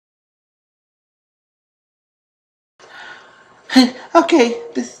Okay,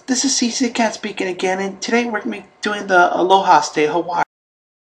 this is CC Cat speaking again, and today we're gonna be doing the Aloha State, Hawaii.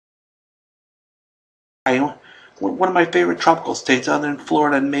 One of my favorite tropical states, other than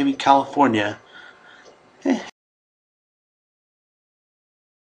Florida and maybe California.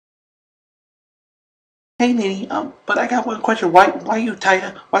 Hey, Nene, but I got one question. Why are you tied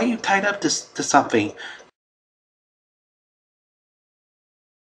up? Why are you tied up to something?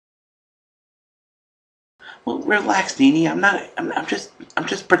 Well, relax, Nene. I'm not. I'm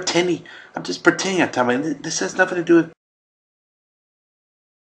just pretending. I'm just pretending at time. This has nothing to do with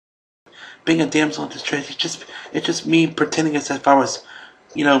being a damsel in distress. It's just me pretending as if I was,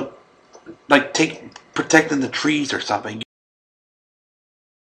 you know, like protecting the trees or something.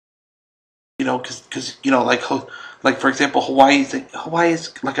 Because like for example, Hawaii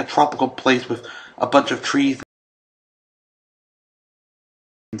is like a tropical place with a bunch of trees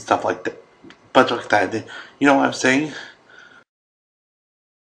and stuff like that. Bunch like that. You know what I'm saying?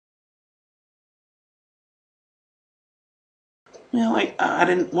 Well, I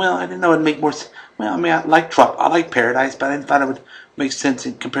didn't know it'd make more. Well, I mean, I like paradise, but I didn't thought it would make sense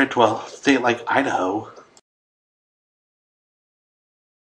compared to a state like Idaho.